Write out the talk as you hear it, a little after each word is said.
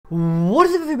What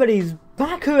is up, everybody? It's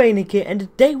Bakarainic here, and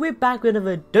today we're back with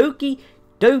another Doki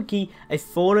Doki a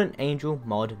Fallen Angel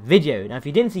mod video. Now, if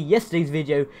you didn't see yesterday's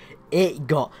video, it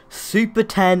got super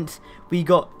tense. We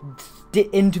got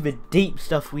into the deep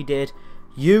stuff we did.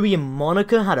 Yuri and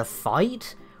Monica had a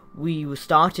fight. We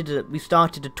started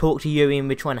to talk to Yuri and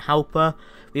we're trying to help her.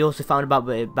 We also found about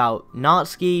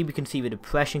Natsuki. We can see the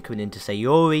depression coming into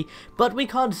Sayori, but we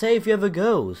can't save the other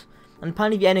girls. And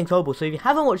apparently the ending's horrible, so if you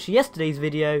haven't watched yesterday's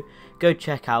video, go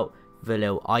check out the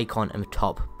little icon in the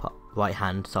top right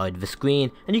hand side of the screen,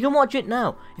 and you can watch it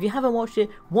now. If you haven't watched it,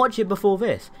 watch it before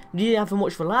this. If you haven't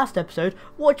watched the last episode,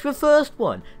 watch the first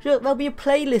one. There'll be a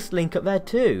playlist link up there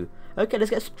too. Okay,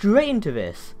 let's get straight into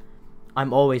this.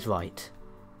 I'm always right.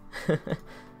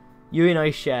 Yuri and I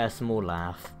share a small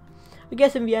laugh. I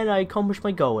guess in the end I accomplished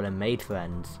my goal and made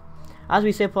friends. As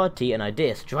we sip our tea, an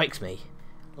idea strikes me.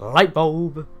 Light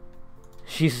bulb!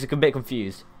 She's a bit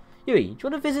confused. Yuri, do you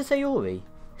want to visit Sayori?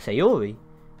 Sayori?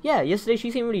 Yeah, yesterday she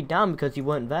seemed really down because you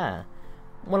weren't there.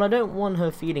 Well, I don't want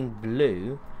her feeling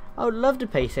blue. I would love to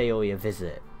pay Sayori a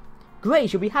visit. Great,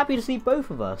 she'll be happy to see both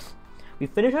of us. We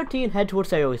finish our tea and head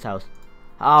towards Sayori's house.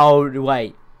 Oh,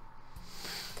 wait.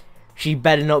 She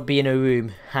better not be in her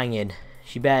room, hanging.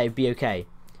 She better be okay.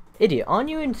 Idiot, aren't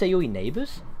you and Sayori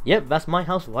neighbours? Yep, that's my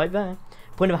house right there.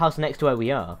 Point of the house next to where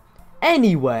we are.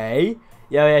 Anyway...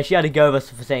 Yeah, she had to go with us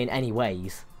for saying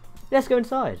anyways. Let's go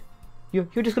inside. You're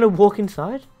just gonna walk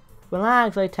inside?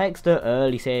 Relax, I texted her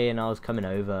early saying I was coming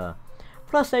over.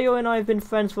 Plus, Sayori and I have been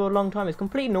friends for a long time. It's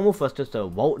completely normal for us just to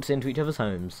waltz into each other's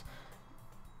homes.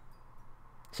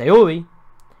 Sayori?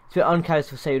 It's a bit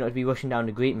uncharacteristic for Sayori not to be rushing down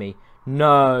to greet me.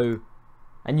 No.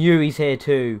 And Yuri's here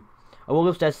too. I walk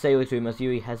upstairs to Sayori's room as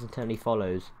Yuri hesitantly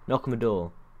follows. Knock on the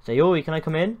door. Sayori, can I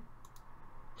come in?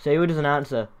 Sayori doesn't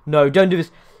answer. No, don't do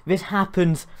this. This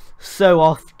happens so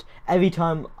often. Every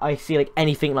time I see like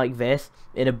anything like this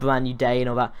in a brand new day and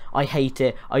all that, I hate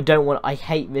it. I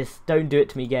hate this. Don't do it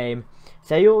to me, game.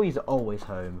 Sayori's always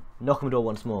home. Knock on the door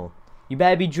once more. You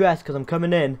better be dressed because I'm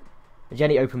coming in.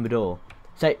 Jenny opened the door.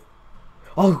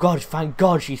 Oh God, thank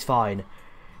God she's fine.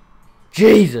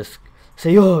 Jesus.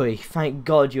 Sayori, thank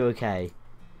God you're okay.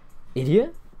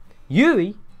 Idiot?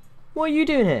 Yuri? What are you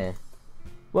doing here?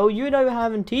 Well, you and I were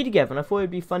having tea together and I thought it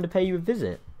would be fun to pay you a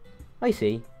visit. I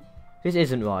see. This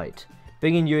isn't right.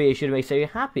 Bringing Yuri should make Sayori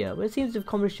happier, but it seems to have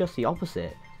accomplished just the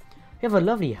opposite. You have a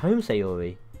lovely home,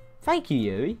 Sayori. Thank you,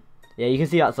 Yuri. Yeah, you can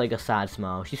see that's like a sad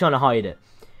smile. She's trying to hide it.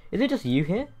 Is it just you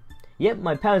here? Yep,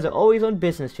 my parents are always on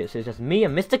business trips, so it's just me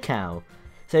and Mr. Cow.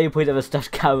 Sayori points at a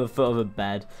stuffed cow at the foot of a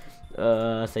bed.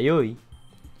 Sayori?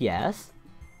 Yes?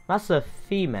 That's a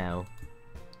female.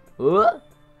 What?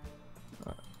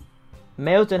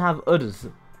 Males don't have udders.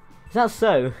 Is that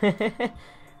so?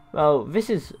 Well, this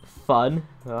is fun,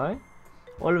 right?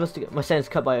 All of us to get my sentence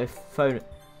cut by a phone.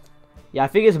 Yeah, I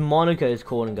think it's Monica is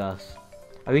calling us.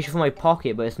 I reach for my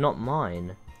pocket, but it's not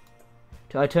mine.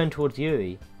 I turn towards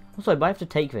Yuri. I'm sorry, but I have to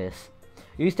take this.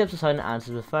 Yuri steps aside and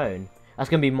answers the phone. That's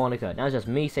gonna be Monica. Now it's just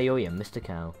me, Sayori, and Mr.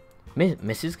 Cow.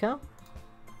 Mrs. Cow?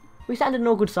 We stand in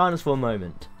awkward silence for a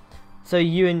moment. So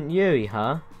you and Yuri,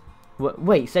 huh?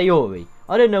 Wait, Sayori.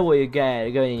 I don't know what you're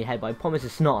going in your head, but I promise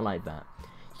it's not like that.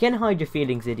 You can't hide your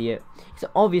feelings, idiot. It's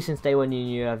obvious since day one you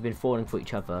and you have been falling for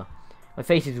each other. My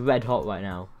face is red hot right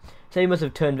now. So you must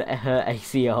have turned her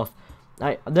AC off.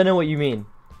 I don't know what you mean.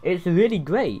 It's really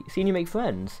great seeing you make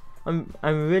friends. I'm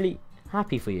really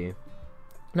happy for you.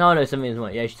 No, something's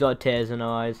wrong. Yeah, she's got tears in her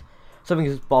eyes. Something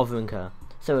is bothering her.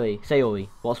 Sayori,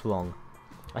 what's wrong?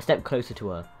 I step closer to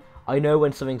her. I know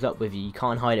when something's up with you. You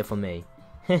can't hide it from me.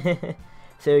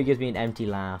 Sayori gives me an empty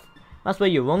laugh. That's where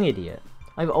you're wrong, idiot.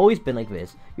 I've always been like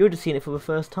this. You're just seeing it for the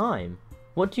first time.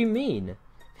 What do you mean?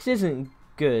 This isn't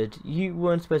good. You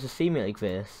weren't supposed to see me like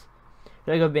this. I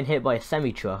feel like I've been hit by a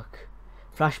semi-truck.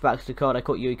 Flashbacks to the card I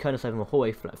caught Yuri kind of in the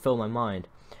hallway fill my mind.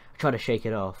 I try to shake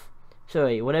it off.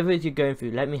 Sorry, whatever it is you're going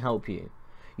through, let me help you.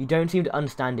 You don't seem to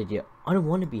understand it yet. I don't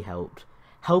want to be helped.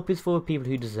 Help is for people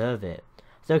who deserve it.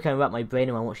 So I can wrap my brain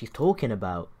around what she's talking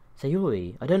about.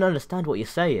 Sayori, I don't understand what you're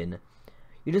saying.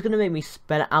 You're just gonna make me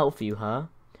spell it out for you, huh?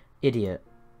 Idiot.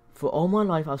 For all my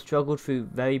life I've struggled through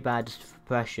very bad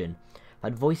depression.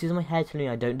 I've had voices in my head telling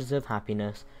me I don't deserve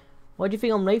happiness. Why do you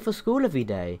think I'm late for school every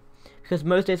day? Because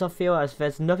most days I feel as if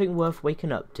there's nothing worth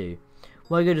waking up to.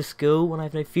 Why go to school when I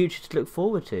have no future to look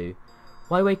forward to?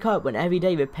 Why wake up when every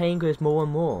day the pain grows more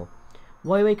and more?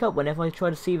 Why wake up whenever I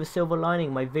try to see the silver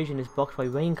lining my vision is blocked by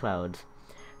rain clouds?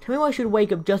 Tell me why I should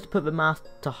wake up just to put the mask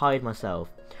to hide myself.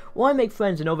 Why make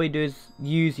friends and all they do is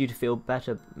use you to feel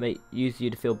better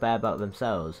about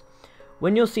themselves?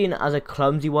 When you're seen as a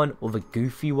clumsy one or the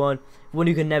goofy one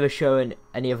who can never show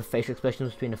any other facial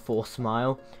expressions between a forced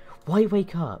smile, why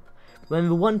wake up? When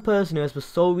the one person who has the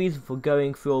sole reason for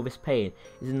going through all this pain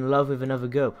is in love with another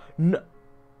girl. No,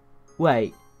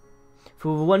 wait.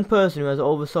 For the one person who has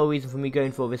all the sole reason for me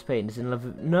going through all this pain is in love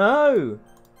with... No!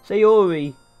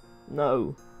 Sayori!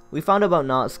 No. We found out about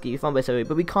Natsuki, we found out about Sayori,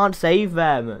 but we can't save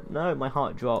them! No, my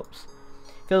heart drops.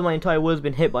 I feel like my entire world's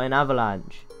been hit by an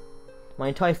avalanche. My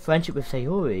entire friendship with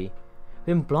Sayori. I've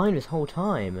been blind this whole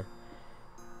time.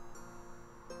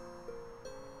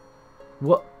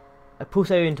 What? I pull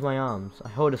Sayori into my arms. I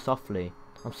hold her softly.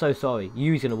 I'm so sorry.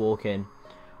 Yuri's gonna walk in.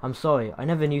 I'm sorry. I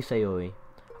never knew Sayori.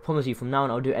 I promise you, from now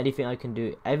on, I'll do anything I can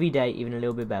do every day, even a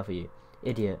little bit better for you.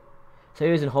 Idiot.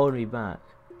 Sayori isn't holding me back.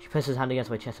 She presses her hand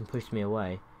against my chest and pushes me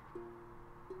away.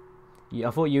 I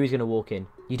thought Yuri's gonna walk in.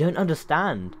 You don't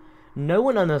understand. No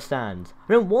one understands.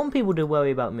 I don't want people to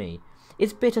worry about me.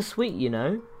 It's bittersweet, you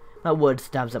know? That word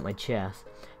stabs at my chest.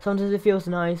 Sometimes it feels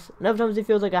nice, and other times it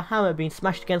feels like a hammer being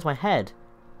smashed against my head.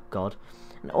 God.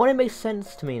 And all it makes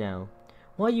sense to me now.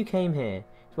 Why you came here?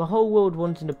 It's the whole world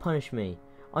wanting to punish me.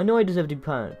 I know I deserve to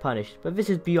be punished, but this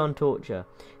is beyond torture.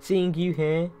 Seeing you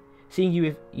here, seeing you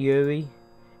with Yuri,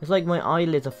 it's like my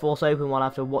eyelids are forced open while I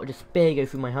have to watch a spear go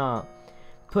through my heart.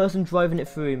 The person driving it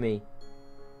through me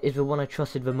is the one I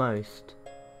trusted the most.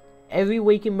 Every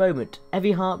waking moment,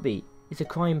 every heartbeat, is a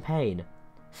crying pain.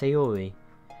 Sayori.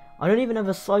 I don't even have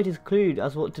the slightest clue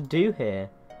as what to do here.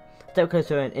 Step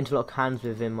closer and interlock hands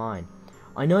within mine.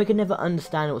 I know I can never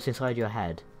understand what's inside your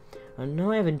head. I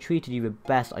know I haven't treated you the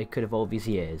best I could have all these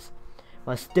years.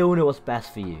 But I still know what's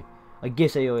best for you. I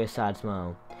give Sayori a sad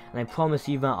smile. And I promise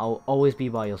you that I'll always be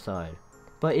by your side.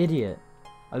 But idiot.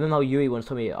 I remember how Yuri once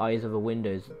told me eyes are the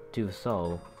windows to the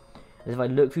soul. As if I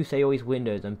look through Sayori's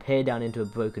windows and peer down into a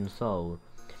broken soul,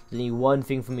 there's only one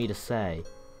thing for me to say.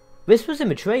 This was in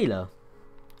the trailer.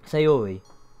 Sayori.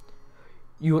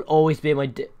 You will always be my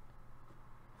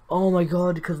Oh my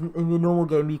god, because in your normal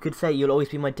game you could say you'll always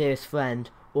be my dearest friend,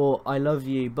 or I love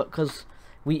you, but because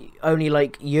we only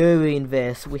like Yuri in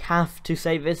this, we have to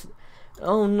say this.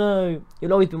 Oh no,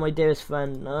 you'll always be my dearest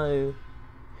friend. No.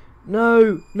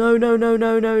 No, no, no, no,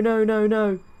 no, no, no, no,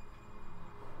 no.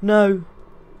 No.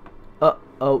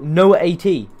 Oh, Noah AT.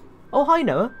 Oh, hi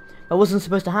Noah. That wasn't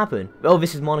supposed to happen. Oh,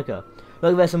 this is Monica.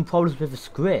 Look, there's some problems with the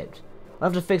script. I'll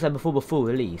have to fix that before the full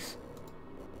release.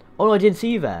 Oh no, I didn't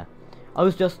see you there. I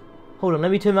was just... Hold on,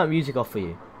 let me turn that music off for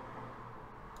you.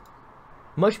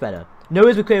 Much better.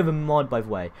 Noah's the creator of a mod, by the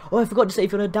way. Oh, I forgot to say,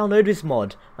 if you want to download this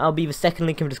mod, that'll be the second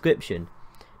link in the description.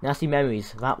 Nasty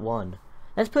Memories, that one.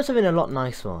 Let's put something a lot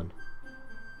nicer on.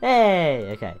 Hey,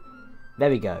 okay. There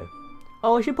we go.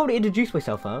 Oh, I should probably introduce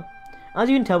myself, huh? As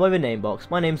you can tell by the name box,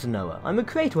 my name's Noah. I'm a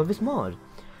creator of this mod.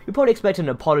 You'll probably expect an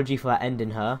apology for that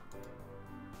ending, huh?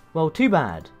 Well, too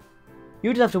bad.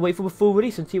 You'll just have to wait for the full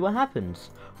release and see what happens.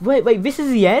 Wait, this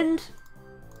is the end?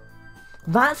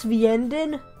 That's the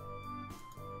ending?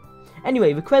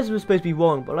 Anyway, the credits were supposed to be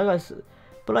wrong, but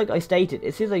like I stated,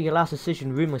 it seems like your last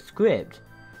decision ruined my script.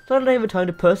 So I don't have the time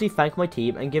to personally thank my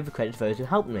team and give the credit to those who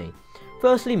helped me.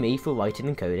 Firstly, me for writing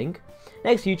and coding.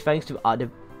 Next, huge thanks to the art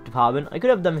department. I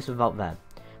could have done this without them.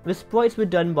 The sprites were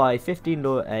done by 15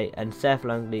 Laura A and Seth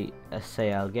Langley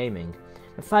SAL Gaming.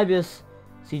 The fabulous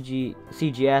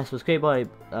CGS was created by,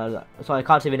 sorry, I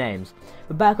can't say the names.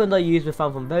 The backgrounds I used were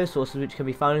found from various sources which can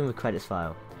be found in the credits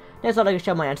file. Next, I'd like to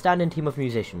shout my outstanding team of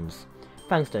musicians.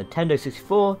 Thanks to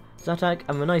Tendo64, Zatak,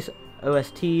 and the nice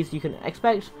OSTs you can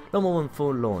expect a lot more when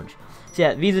full launch. So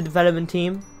yeah, these are the development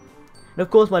team. And of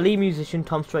course my lead musician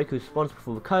Tom Strike, who's responsible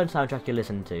for the current soundtrack you're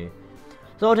listening to.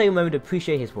 So I'll take a moment to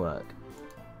appreciate his work.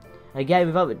 Again,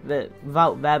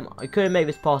 without them, I couldn't make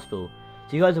this possible.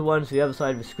 So you guys are the ones on the other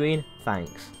side of the screen,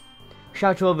 thanks.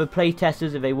 Shout out to all the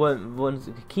playtesters. If they weren't the ones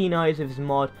with keen eyes with this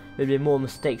mod, there would have been more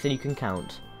mistakes than you can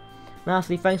count.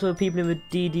 Lastly, thanks to all the people in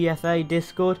the DDFA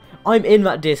Discord. I'm in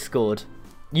that Discord.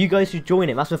 You guys should join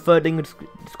it. That's the third link in the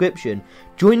description.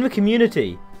 Join the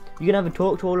community. You can have a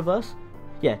talk to all of us.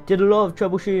 Yeah, did a lot of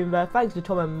troubleshooting there. Thanks to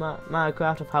Tom and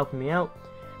Minecraft for helping me out.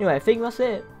 Anyway, I think that's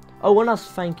it. Oh, one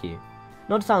last thank you.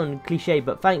 Not to sound cliche,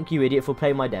 but thank you, idiot, for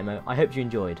playing my demo. I hope you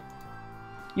enjoyed.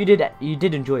 You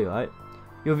did enjoy, right?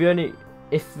 You're the only...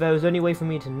 If there was any way for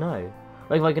me to know.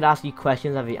 Like if I could ask you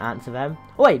questions and have you answer them.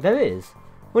 Oh wait, there is.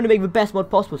 I want to make the best mod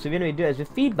possible, so the only way to do it is with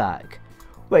feedback.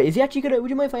 Wait, is he actually gonna... Would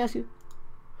you mind if I ask you?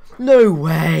 No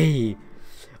way!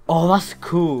 Oh, that's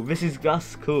cool.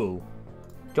 That's cool.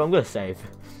 So I'm gonna save.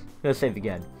 I'm gonna save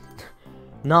again.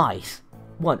 Nice.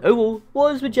 1. Overall,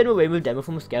 what is the general rating of the demo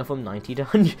from a scale from 90 to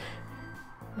 100?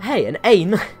 Hey, an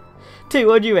A. 2.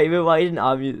 What do you rate the writing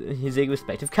and music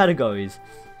respective categories?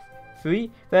 3.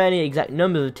 Were there any exact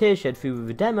numbers of tears shed through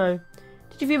the demo?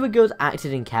 Did you feel the girls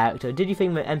acted in character? Did you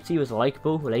think the MC was a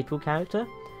likeable, relatable character?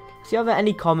 See, are there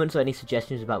any comments or any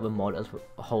suggestions about the mod as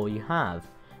a whole you have?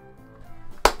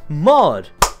 Mod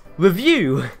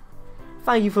review.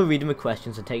 Thank you for reading the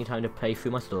questions and taking time to play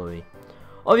through my story.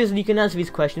 Obviously, you can answer these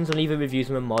questions and leave the reviews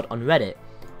on the mod on Reddit.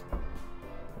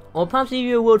 Or perhaps if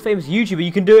you're a world famous YouTuber,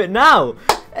 you can do it now!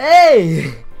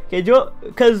 Hey! Okay,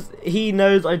 because he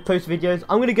knows I post videos,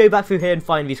 I'm going to go back through here and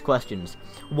find these questions.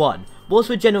 1. What's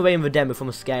the generating the demo from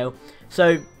a scale?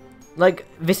 So, like,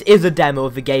 this is a demo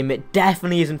of the game, it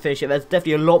definitely isn't finished yet, there's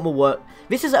definitely a lot more work.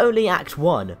 This is only Act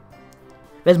 1.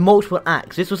 There's multiple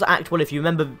acts. This was Act 1, if you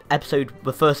remember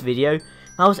the first video.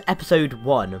 That was episode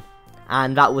 1.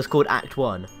 And that was called Act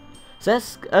 1. So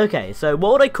that's, okay, so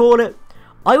what would I call it?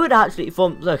 I would actually,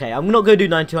 okay, I'm not going to do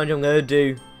 9 to 100, I'm going to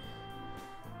do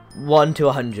 1 to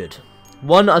 100.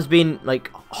 1 has been, like,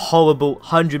 horrible,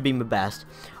 100 being the best.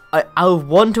 Out of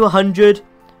 1 to 100,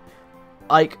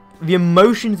 like, the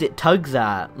emotions it tugs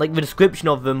at, like, the description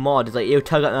of the mod is, like, it'll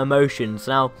tug at the emotions.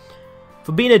 Now,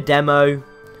 for being a demo,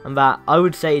 and that, I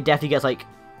would say it definitely gets, like,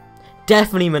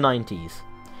 definitely in the 90s.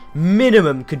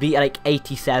 Minimum could be, like,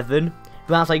 87.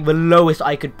 But that's, like, the lowest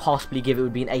I could possibly give it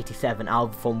would be an 87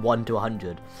 out from 1 to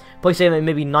 100. Probably say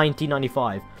maybe 90,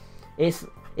 95.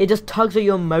 It just tugs at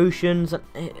your emotions, and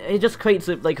it just creates,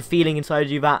 like, a feeling inside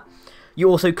you that you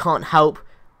also can't help.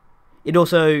 It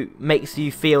also makes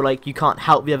you feel like you can't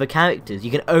help the other characters. You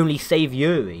can only save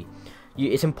Yuri.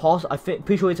 It's impossible.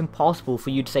 Pretty sure it's impossible for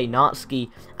you to say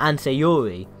Natsuki and say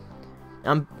Yuri.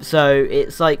 So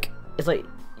it's like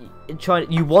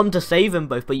you want to save them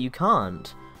both, but you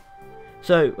can't.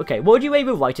 So okay, what would you rate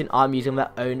the writing, art, music in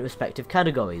their own respective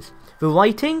categories? The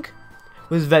writing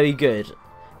was very good.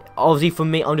 Obviously, for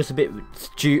me, I'm just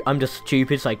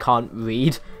stupid, so I can't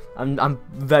read. I'm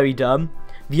very dumb.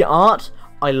 The art,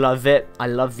 I love it. I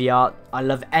love the art. I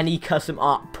love any custom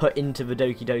art put into the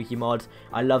Doki Doki mods.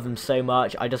 I love them so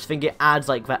much. I just think it adds,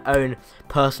 like, their own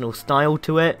personal style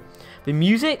to it. The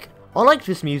music, I liked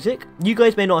this music. You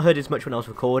guys may not have heard it as much when I was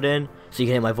recording, so you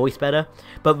can hear my voice better.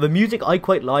 But the music I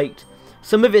quite liked.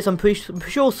 Some of it, I'm pretty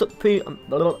sure some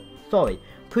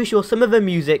of the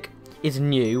music is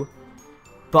new.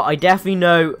 But I definitely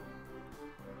know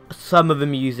some of the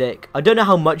music. I don't know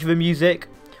how much of the music,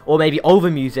 or maybe all the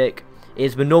music,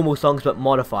 is the normal songs but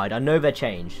modified. I know they're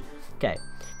changed. Okay.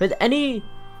 But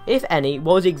if any,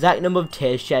 what was the exact number of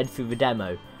tears shed through the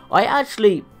demo? I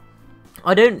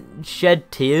don't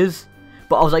shed tears,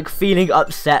 but I was, like, feeling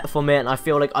upset from it, and I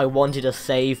feel like I wanted to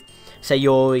save, say,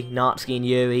 Yuri, Natsuki, and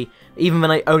Yuri, even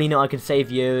when I only know I could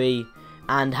save Yuri,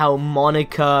 and how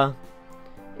Monica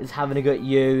is having a go at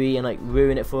Yuri and, like,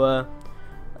 ruin it for her.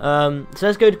 So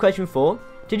let's go to question 4.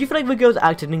 Did you feel like the girls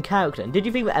acted in character? And did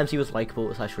you think the MC was likeable /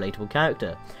 relatable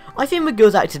character? I think the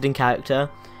girls acted in character.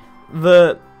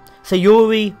 Say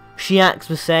Yuri, she acts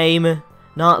the same.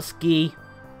 Natsuki,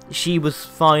 she was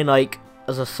fine, like,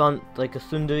 as a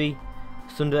tsundere.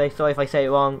 Sorry if I say it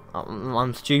wrong.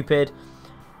 I'm stupid.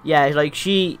 Yeah, like,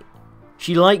 she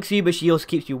likes you, but she also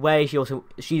keeps you away.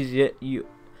 She's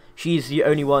the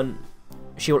only one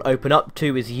she'll open up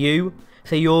to is you.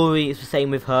 So Yuri is the same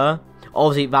with her.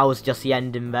 Obviously, that was just the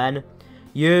ending then.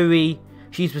 Yuri,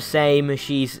 she's the same.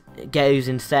 She goes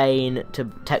insane to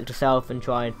protect herself and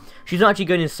try and... She's not actually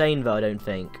going insane, though, I don't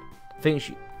think. I think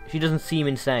she doesn't seem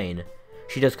insane.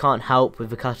 She just can't help with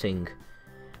the cutting.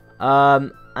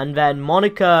 And then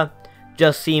Monica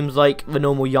just seems like the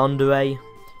normal yandere.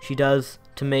 She does,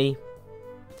 to me.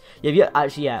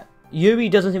 Yeah. Yuri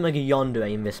doesn't seem like a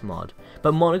yandere in this mod.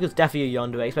 But Monica's definitely a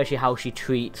yandere, especially how she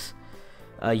treats...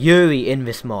 Yuri in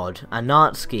this mod, and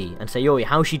Natsuki, and Sayori,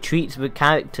 how she treats the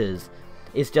characters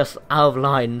is just out of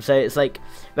line. So it's like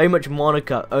very much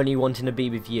Monica only wanting to be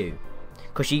with you,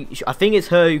 because I think it's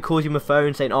her who calls you on the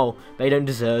phone saying, "Oh, they don't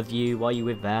deserve you. Why are you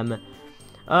with them?"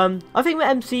 I think the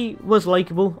MC was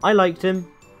likable. I liked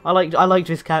him. I liked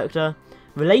his character.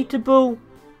 Relatable.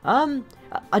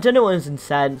 I don't know what is in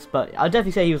sense, but I'd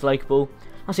definitely say he was likable.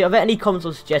 Actually, are there any comments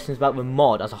or suggestions about the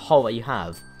mod as a whole that you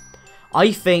have?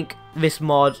 I think this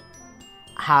mod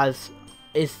had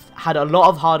a lot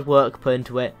of hard work put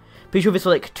into it. Pretty sure this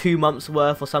was like 2 months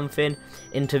worth or something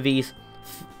into these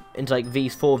 4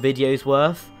 videos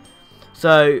worth.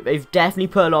 So they've definitely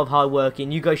put a lot of hard work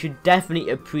in. You guys should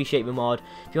definitely appreciate the mod.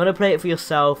 If you want to play it for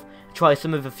yourself, try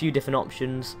some of a few different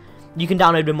options. You can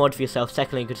download the mod for yourself.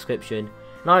 Second link in the description.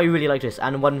 And I really like this.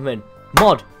 And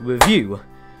mod review.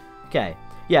 Okay.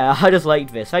 Yeah, I just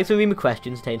liked this. Thanks for reading the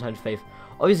questions. Taking time to play.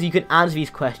 Obviously, you can answer these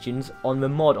questions on the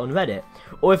mod on Reddit.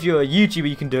 Or if you're a YouTuber,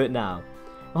 you can do it now.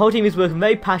 The whole team is working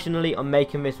very passionately on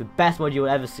making this the best mod you will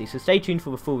ever see, so stay tuned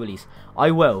for the full release.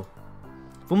 I will.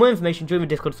 For more information, join the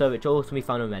Discord server, which will also be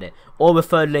found on Reddit, or the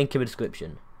third link in the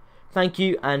description. Thank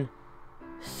you, and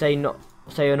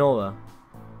sayonara.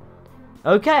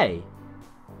 Okay.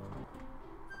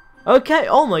 Okay,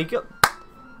 oh my god.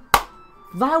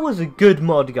 That was a good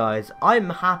mod, guys. I'm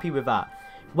happy with that.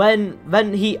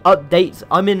 When he updates,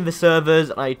 I'm in the servers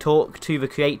and I talk to the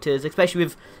creators, especially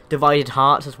with Divided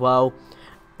Hearts as well,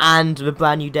 and the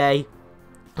brand new day.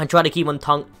 I try to keep on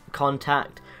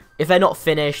contact. If they're not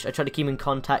finished, I try to keep in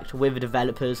contact with the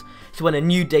developers, so when a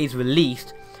new day is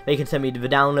released, they can send me the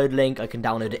download link, I can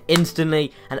download it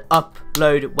instantly, and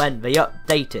upload when they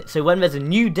update it. So when there's a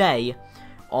new day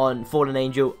on Fallen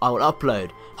Angel, I will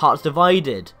upload. Hearts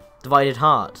Divided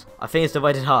Hearts. I think it's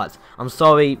Divided Hearts. I'm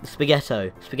sorry,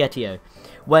 Spaghettio.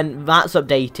 When that's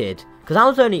updated, because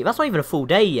that's not even a full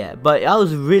day yet, but that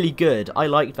was really good. I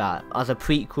liked that as a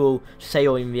prequel to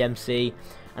Sayo in the MC,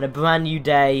 and a brand new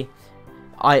day.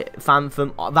 That's one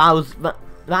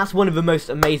of the most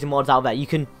amazing mods out there. You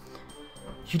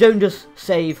don't just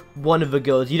save one of the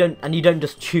girls. You don't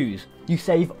just choose. You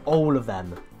save all of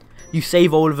them. You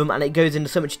save all of them, and it goes into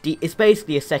so much deep. It's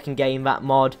basically a second game, that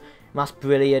mod. That's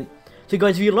brilliant. So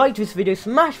guys, if you liked this video,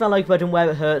 smash that like button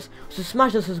where it hurts. So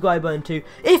smash the subscribe button too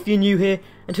if you're new here,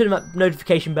 and turn that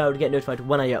notification bell to get notified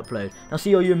when I upload. And I'll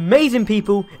see all you amazing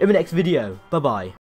people in the next video. Bye bye.